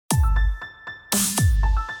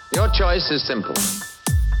Your choice is simple.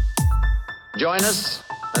 Join us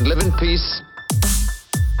and live in peace,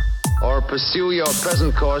 or pursue your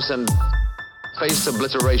present course and face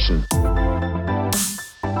obliteration.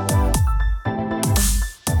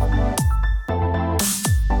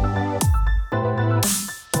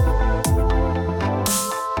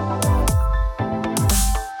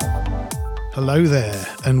 Hello there,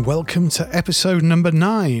 and welcome to episode number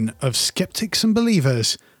 9 of Skeptics and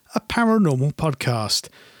Believers, a paranormal podcast.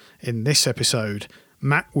 In this episode,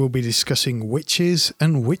 Matt will be discussing witches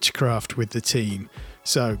and witchcraft with the team.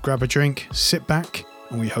 So grab a drink, sit back,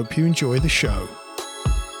 and we hope you enjoy the show.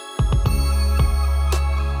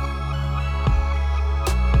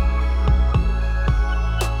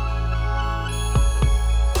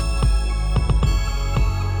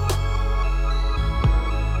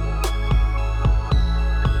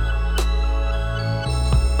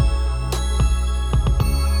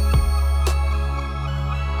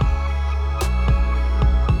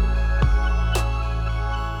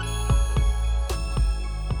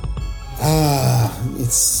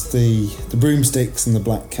 It's the broomsticks and the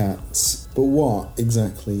black cats. But what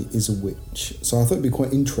exactly is a witch? So I thought it'd be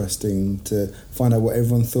quite interesting to find out what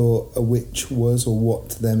everyone thought a witch was, or what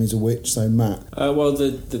to them is a witch. So Matt? Well,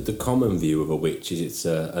 the common view of a witch is it's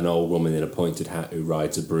an old woman in a pointed hat who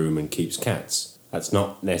rides a broom and keeps cats. That's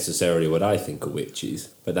not necessarily what I think a witch is,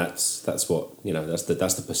 but that's what, you know, that's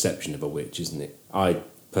the perception of a witch, isn't it? I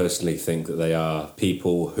personally think that they are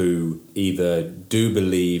people who either do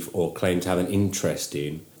believe or claim to have an interest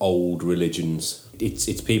in old religions.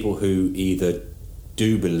 It's people who either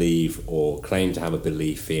do believe or claim to have a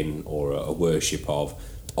belief in or a worship of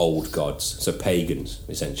old gods, so pagans,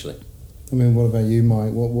 essentially. I mean, what about you,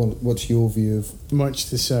 Mike? What's your view of...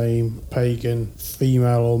 Much the same, pagan,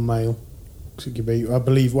 female or male. So it could be, I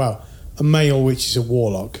believe, well, a male witch is a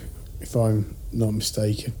warlock, if I'm not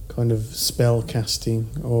mistaken. Kind of spell casting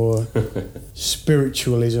or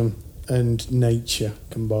spiritualism and nature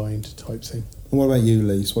combined type thing. And what about you,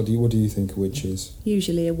 Lise? What do you think a witch is?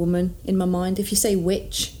 Usually a woman, in my mind. If you say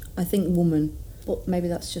witch, I think woman. But maybe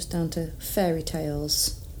that's just down to fairy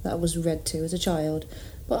tales that I was read to as a child.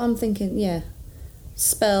 But I'm thinking, yeah,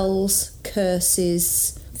 spells,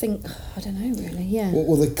 curses. I don't know really, yeah.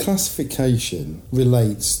 Well, the classification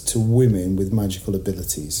relates to women with magical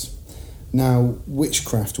abilities. Now,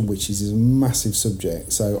 witchcraft and witches is a massive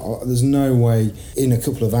subject, so there's no way in a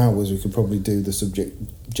couple of hours we could probably do the subject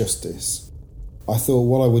justice. I thought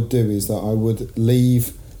what I would do is that I would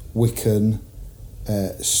leave Wiccan,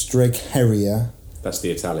 Streg Harrier. That's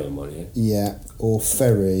the Italian one, yeah? Yeah, or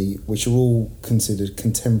Ferry, which are all considered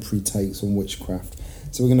contemporary takes on witchcraft.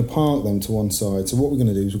 So we're going to park them to one side. So what we're going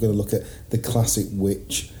to do is we're going to look at the classic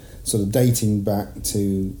witch, sort of dating back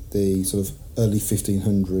to the sort of early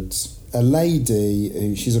 1500s. A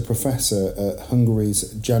lady, she's a professor at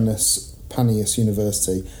Hungary's Janus Panius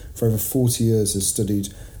University, for over 40 years has studied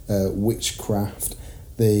witchcraft,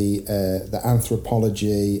 the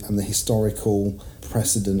anthropology and the historical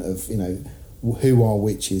precedent of, you know, who are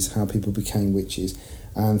witches, how people became witches.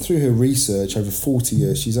 And through her research over 40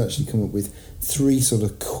 years, she's actually come up with 3 sort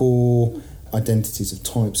of core identities of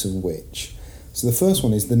types of witch. So the first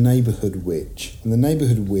one is the neighbourhood witch. And the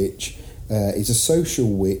neighbourhood witch is a social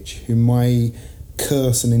witch who may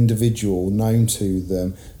curse an individual known to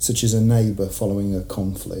them, such as a neighbour following a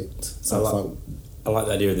conflict. So I like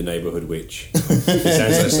the idea of the neighbourhood witch. It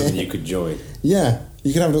sounds like something you could join. Yeah,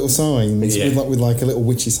 you could have little signs yeah. with like a little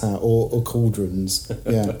witch's hat or cauldrons.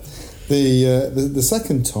 Yeah. The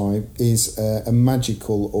second type is a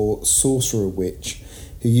magical or sorcerer witch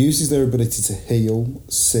who uses their ability to heal,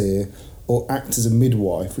 seer, or act as a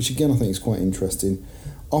midwife, which again I think is quite interesting,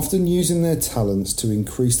 often using their talents to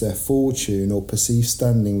increase their fortune or perceived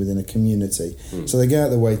standing within a community. So they go out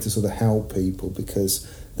of their way to sort of help people because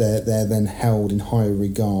they're then held in higher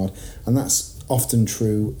regard, and that's often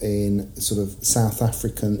true in sort of South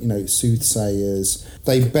African, you know, soothsayers.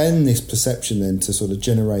 They bend this perception then to sort of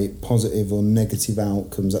generate positive or negative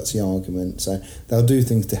outcomes. That's the argument. So they'll do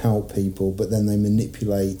things to help people, but then they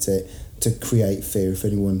manipulate it to create fear if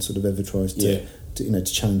anyone sort of ever tries to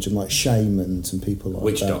challenge them, like shamans and people like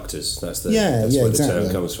witch that. Doctors, that's where exactly. The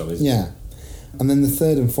term comes from, isn't it? And then the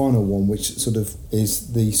third and final one, which sort of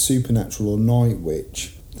is the supernatural or night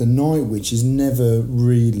witch. The night witch is never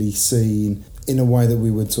really seen in a way that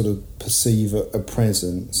we would sort of perceive a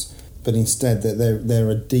presence, but instead that they're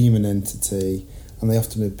a demon entity, and they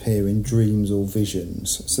often appear in dreams or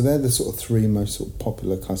visions. So they're the sort of 3 most sort of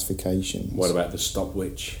popular classifications. What about the stop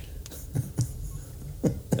witch?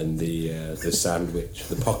 And the sandwich,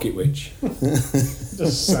 the pocket witch. The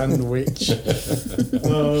sandwich.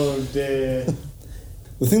 Oh dear.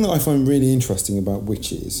 The thing that I find really interesting about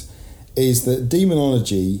witches is that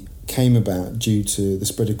demonology came about due to the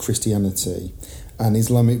spread of Christianity, and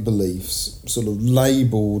Islamic beliefs sort of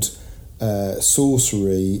labelled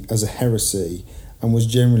sorcery as a heresy and was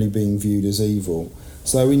generally being viewed as evil.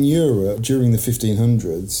 So in Europe, during the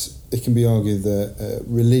 1500s, it can be argued that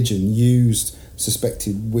religion used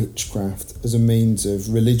suspected witchcraft as a means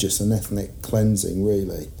of religious and ethnic cleansing,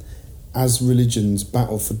 really. As religions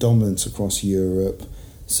battled for dominance across Europe,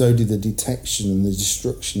 so did the detection and the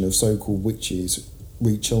destruction of so-called witches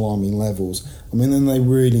reach alarming levels. I mean, and they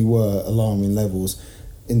really were alarming levels.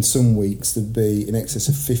 In some weeks, there'd be in excess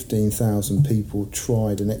of 15,000 people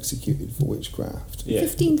tried and executed for witchcraft. Yeah.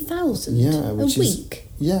 15,000? Yeah, a which week?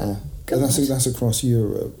 Yeah. God. And that's across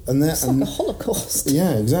Europe. And It's like a Holocaust.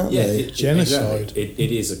 Yeah, exactly. Yeah, Genocide. Exactly.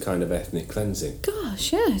 It is a kind of ethnic cleansing.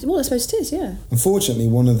 Gosh, yeah. Well, I suppose it is, yeah. Unfortunately,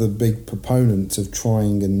 one of the big proponents of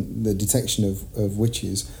trying and the detection of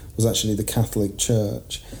witches was actually the Catholic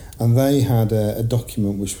Church. And they had a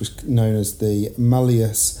document which was known as the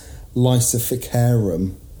Malleus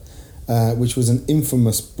Lysificarum, which was an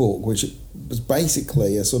infamous book which was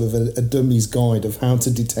basically a sort of a dummy's guide of how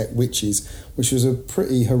to detect witches, which was a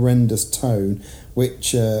pretty horrendous tone,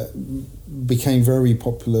 which became very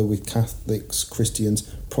popular with Catholics, Christians,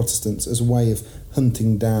 Protestants as a way of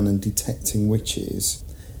hunting down and detecting witches.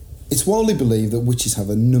 It's widely believed that witches have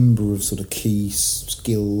a number of sort of key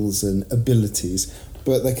skills and abilities,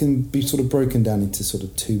 but they can be sort of broken down into sort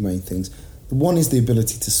of two main things. One is the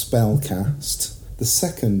ability to spell cast. The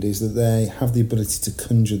second is that they have the ability to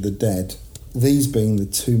conjure the dead. These being the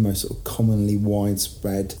two most sort of commonly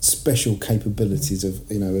widespread special capabilities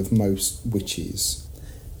of most witches.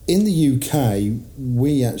 In the UK,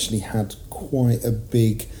 we actually had quite a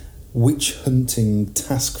big witch hunting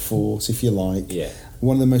task force, if you like. Yeah.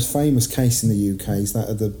 One of the most famous cases in the UK is that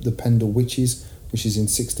of the Pendle witches, which is in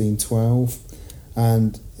 1612.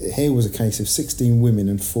 And here was a case of 16 women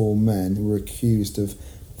and 4 men who were accused of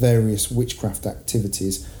various witchcraft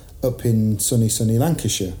activities up in sunny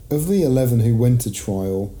Lancashire. Of the 11 who went to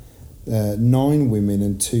trial, 9 women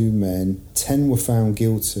and 2 men, 10 were found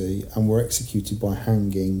guilty and were executed by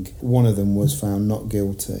hanging. One of them was found not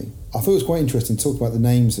guilty. I thought it was quite interesting to talk about the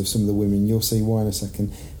names of some of the women. You'll see why in a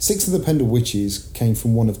second. 6 of the Pendle witches came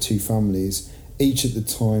from one of 2 families, each at the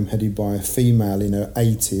time headed by a female in her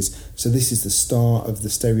 80s. So this is the start of the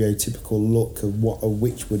stereotypical look of what a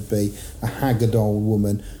witch would be, a haggard old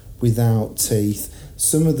woman without teeth.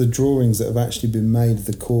 Some of the drawings that have actually been made of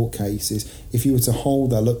the court cases, if you were to hold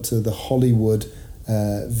that up to the Hollywood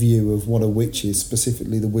view of what a witch is,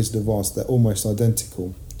 specifically the Wizard of Oz, they're almost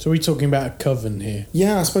identical. So we're talking about a coven here.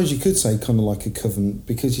 Yeah, I suppose you could say kind of like a coven,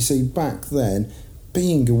 because you see, back then,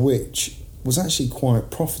 being a witch was actually quite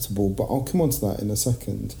profitable, but I'll come on to that in a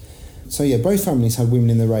second. So yeah, both families had women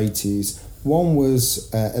in their 80s. One was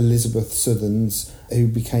Elizabeth Southerns, who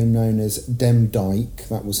became known as Demdike,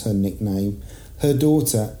 that was her nickname. Her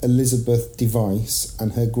daughter, Elizabeth Device,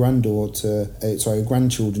 and her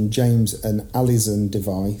grandchildren, James and Alison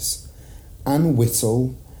Device. Anne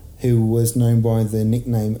Whittle, who was known by the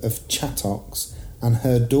nickname of Chattox, and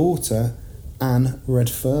her daughter, Anne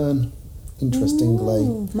Redfern, interestingly.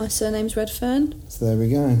 Ooh, my surname's Redfern. So there we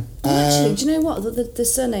go. Actually, do you know what? The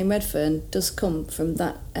surname Redfern does come from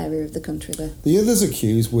that area of the country there. The others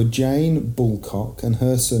accused were Jane Bulcock and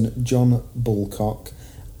her son John Bulcock,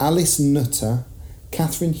 Alice Nutter,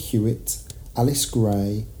 Catherine Hewitt, Alice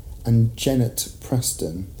Gray, and Janet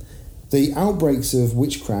Preston. The outbreaks of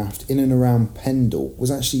witchcraft in and around Pendle was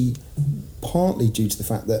actually partly due to the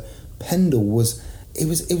fact that Pendle was a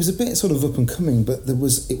bit sort of up and coming, but it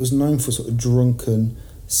was known for sort of drunken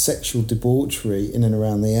sexual debauchery in and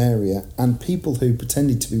around the area, and people who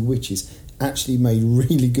pretended to be witches actually made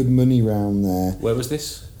really good money around there. Where was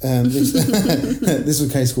this? This was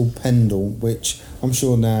a case called Pendle, which I'm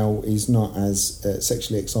sure now is not as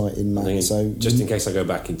sexually exciting, Matt. So just in case I go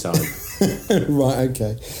back in time. Right,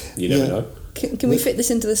 okay. You never know. Can we fit this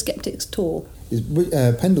into the Skeptics tour?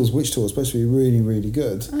 Pendle's witch tour is supposed to be really, really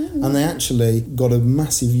good. And they actually got a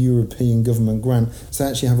massive European government grant. So they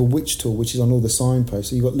actually have a witch tour, which is on all the signposts.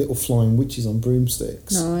 So you've got little flying witches on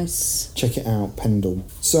broomsticks. Nice. Check it out, Pendle.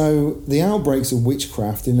 So the outbreaks of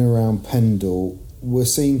witchcraft in and around Pendle were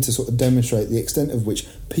seen to sort of demonstrate the extent of which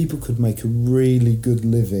people could make a really good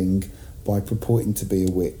living by purporting to be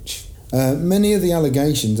a witch. Many of the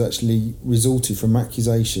allegations actually resulted from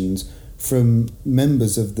accusations from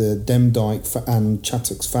members of the Demdike and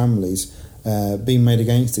Chattox families being made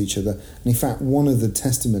against each other. And in fact, one of the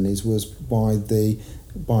testimonies was by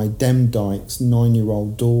Demdike's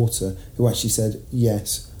 9-year-old daughter, who actually said,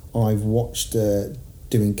 yes, I've watched her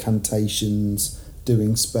do incantations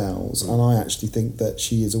doing spells, and I actually think that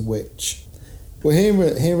she is a witch. Well,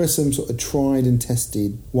 here are some sort of tried and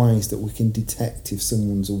tested ways that we can detect if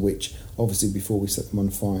someone's a witch, obviously before we set them on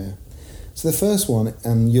fire. So the first one,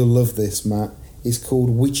 and you'll love this, Matt, is called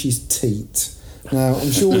witch's teat. Now, I'm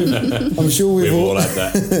sure we've all had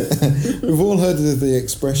that. we've all heard of the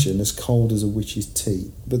expression "as cold as a witch's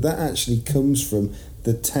teat," but that actually comes from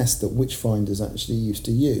the test that witchfinders actually used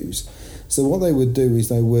to use. So what they would do is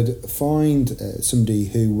they would find somebody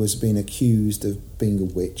who was being accused of being a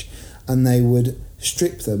witch, and they would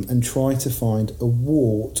strip them and try to find a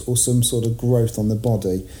wart or some sort of growth on the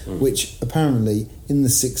body, which apparently in the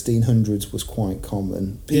 1600s was quite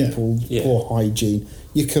common. People, poor hygiene,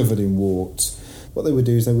 you're covered in warts. What they would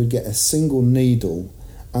do is they would get a single needle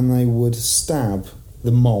and they would stab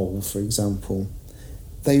the mole, for example.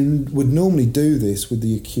 They would normally do this with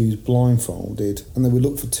the accused blindfolded, and they would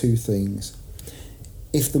look for two things.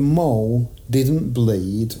 If the mole didn't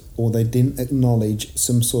bleed or they didn't acknowledge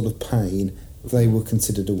some sort of pain, they were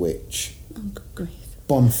considered a witch. Oh, good grief.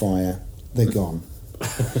 Bonfire, they're gone.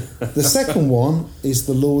 The second one is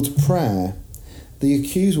the Lord's Prayer. The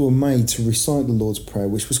accused were made to recite the Lord's Prayer,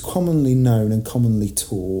 which was commonly known and commonly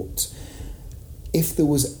taught. If there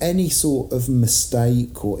was any sort of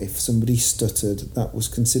mistake or if somebody stuttered, that was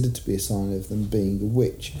considered to be a sign of them being a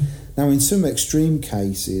witch. Now, in some extreme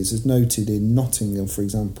cases, as noted in Nottingham, for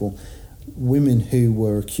example, women who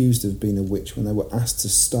were accused of being a witch, when they were asked to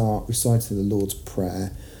start reciting the Lord's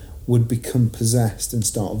Prayer, would become possessed and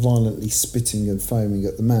start violently spitting and foaming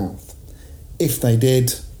at the mouth. If they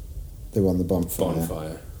did, they were on the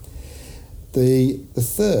bonfire. The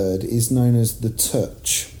third is known as the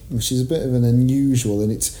touch, which is a bit of an unusual,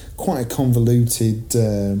 and it's quite a convoluted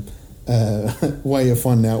way of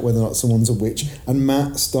finding out whether or not someone's a witch. And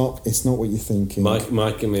Matt, stop, it's not what you're thinking.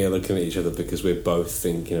 Mike and me are looking at each other because we're both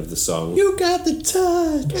thinking of the song. You got the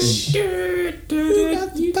touch! You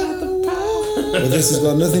got the power! Well, this has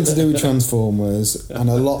got nothing to do with Transformers and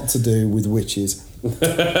a lot to do with witches.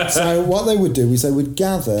 So what they would do is they would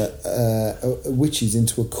gather witches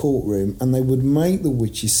into a courtroom, and they would make the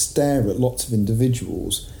witches stare at lots of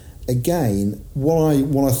individuals. Again, what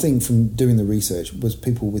I think from doing the research was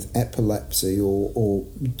people with epilepsy or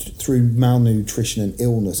through malnutrition and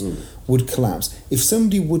illness would collapse. If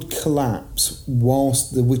somebody would collapse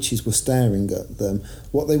whilst the witches were staring at them,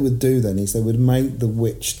 what they would do then is they would make the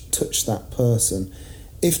witch touch that person.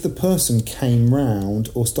 If the person came round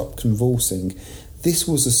or stopped convulsing, this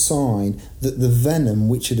was a sign that the venom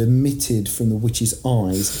which had emitted from the witch's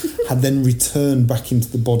eyes had then returned back into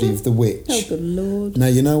the body of the witch. Oh, good Lord. Now,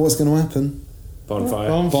 you know what's going to happen?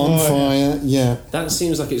 Bonfire, yeah. That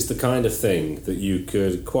seems like it's the kind of thing that you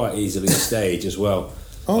could quite easily stage as well.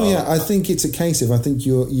 Oh, yeah, I think it's a case of, I think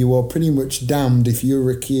you are pretty much damned if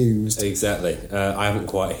you're accused. Exactly. I haven't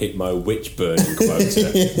quite hit my witch burning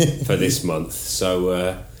quota for this month,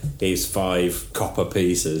 so here's 5 copper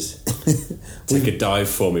pieces. Take a dive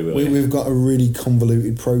for me, will you? We've got a really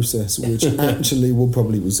convoluted process, which actually will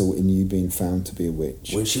probably result in you being found to be a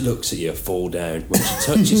witch. When she looks at you, fall down. When she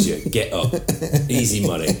touches you, get up. Easy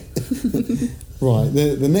money. Right,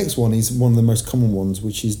 the next one is one of the most common ones,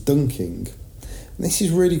 which is dunking. This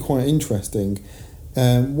is really quite interesting.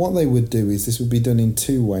 What they would do is this would be done in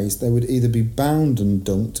 2 ways. They would either be bound and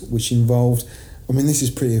dunked, which involved, I mean, this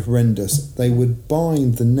is pretty horrendous. They would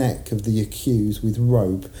bind the neck of the accused with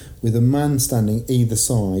rope, with a man standing either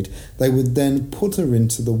side. They would then put her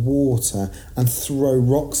into the water and throw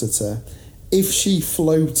rocks at her. If she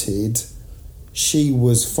floated, she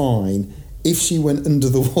was fine. If she went under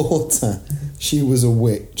the water, she was a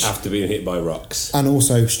witch. After being hit by rocks. And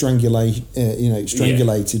also strangulated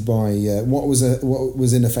by what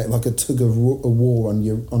was in effect like a tug of war on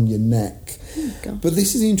your neck. Oh, but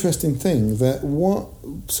this is the interesting thing, that what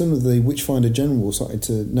some of the Witchfinder General started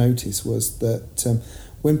to notice was that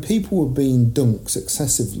when people were being dunked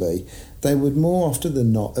successively, they would more often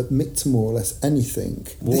than not admit to more or less anything.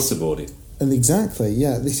 Waterboarding. And exactly,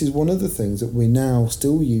 yeah, this is one of the things that we now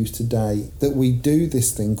still use today, that we do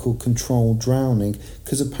this thing called controlled drowning,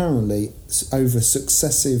 because apparently over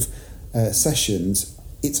successive sessions,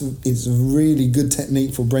 it's a really good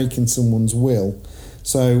technique for breaking someone's will.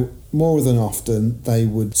 So more than often they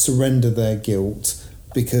would surrender their guilt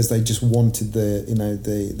because they just wanted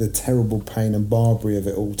the terrible pain and barbarity of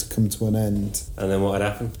it all to come to an end. And then what would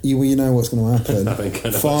happen? You know what's going to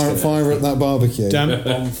happen. Fire at that barbecue. Damp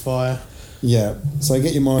bonfire. Yeah, so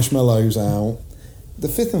get your marshmallows out. The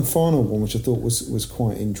 5th and final one, which I thought was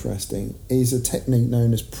quite interesting, is a technique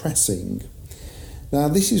known as pressing. Now,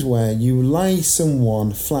 this is where you lay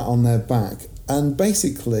someone flat on their back and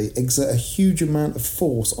basically exert a huge amount of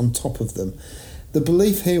force on top of them. The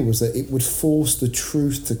belief here was that it would force the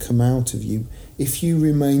truth to come out of you if you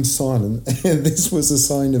remain silent. This was a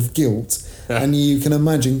sign of guilt, and you can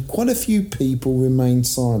imagine quite a few people remained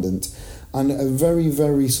silent. And a very,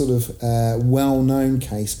 very sort of well-known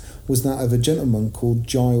case was that of a gentleman called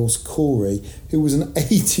Giles Corey, who was an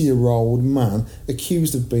 80-year-old man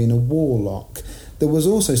accused of being a warlock. There was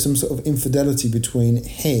also some sort of infidelity between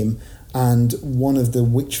him and one of the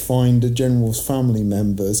Witchfinder General's family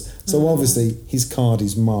members. So obviously his card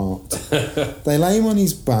is marked. They lay him on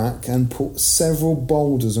his back and put several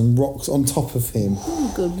boulders and rocks on top of him.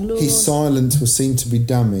 Oh, good Lord. His silence was seen to be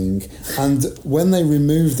damning, and when they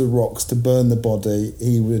removed the rocks to burn the body,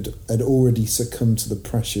 he had already succumbed to the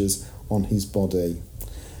pressures on his body.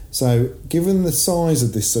 So given the size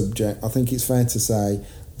of this subject, I think it's fair to say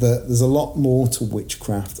that there's a lot more to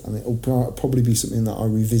witchcraft, and it'll probably be something that I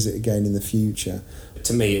revisit again in the future.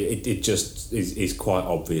 To me, it just is quite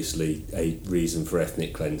obviously a reason for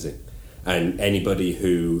ethnic cleansing. And anybody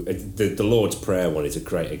who... The Lord's Prayer one is a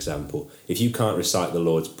great example. If you can't recite the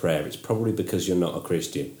Lord's Prayer, it's probably because you're not a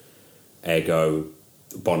Christian. Ergo,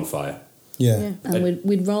 bonfire. Yeah. And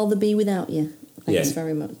we'd rather be without you. Thanks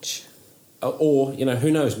very much. Or, who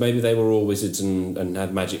knows, maybe they were all wizards and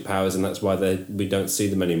had magic powers, and that's why we don't see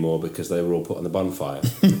them anymore, because they were all put on the bonfire.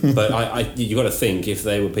 But you got to think, if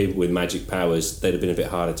they were people with magic powers, they'd have been a bit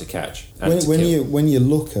harder to catch. When you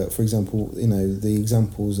look at, for example, the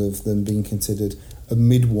examples of them being considered a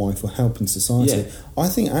midwife or help in society, I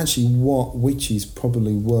think actually what witches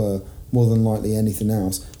probably were, more than likely anything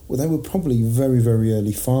else, well, they were probably very, very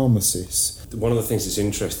early pharmacists. One of the things that's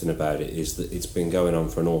interesting about it is that it's been going on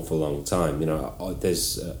for an awful long time.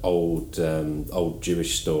 There's old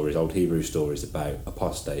Jewish stories, old Hebrew stories about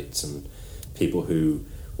apostates and people who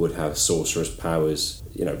would have sorcerous powers,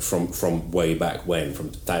 from way back when, from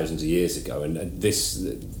thousands of years ago. And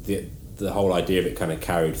the whole idea of it kind of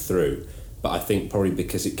carried through. But I think probably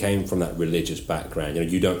because it came from that religious background,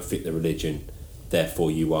 you don't fit the religion,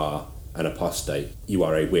 therefore you are an apostate, you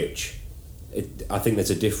are a witch. I think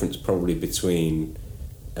there's a difference probably between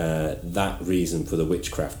that reason for the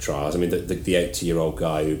witchcraft trials. I mean, the 80-year-old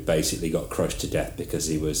guy who basically got crushed to death because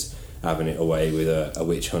he was having it away with a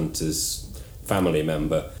witch hunter's family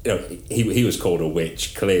member. He was called a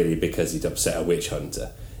witch clearly because he'd upset a witch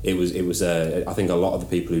hunter. It was. I think a lot of the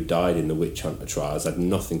people who died in the witch hunter trials had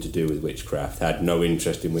nothing to do with witchcraft, had no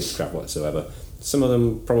interest in witchcraft whatsoever. Some of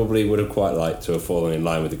them probably would have quite liked to have fallen in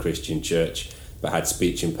line with the Christian church, but had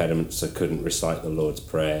speech impediments, so couldn't recite the Lord's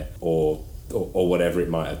Prayer or whatever it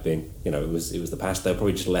might have been. It was the past. They were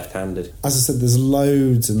probably just left-handed. As I said, there's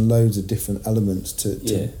loads and loads of different elements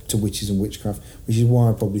to witches and witchcraft, which is why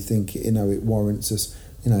I probably think it warrants us,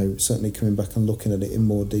 certainly coming back and looking at it in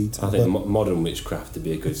more detail. I think modern witchcraft would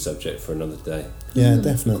be a good subject for another day. Yeah,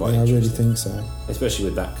 definitely. I really think so. Especially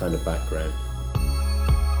with that kind of background.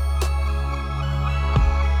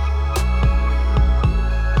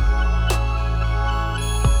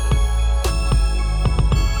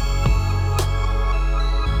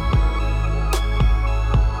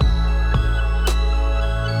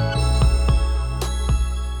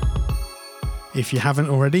 If you haven't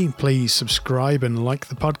already, please subscribe and like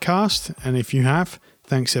the podcast. And if you have,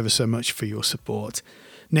 thanks ever so much for your support.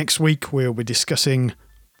 Next week, we'll be discussing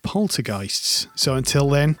poltergeists. So until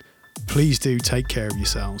then, please do take care of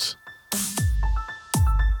yourselves.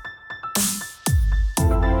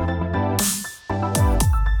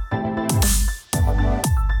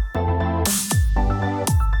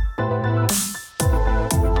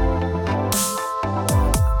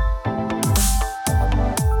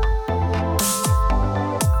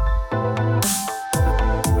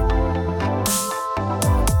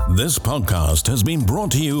 This podcast has been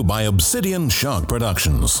brought to you by Obsidian Shark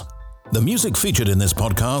Productions. The music featured in this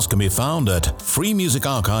podcast can be found at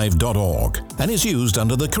freemusicarchive.org and is used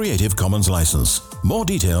under the Creative Commons license. More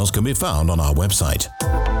details can be found on our website.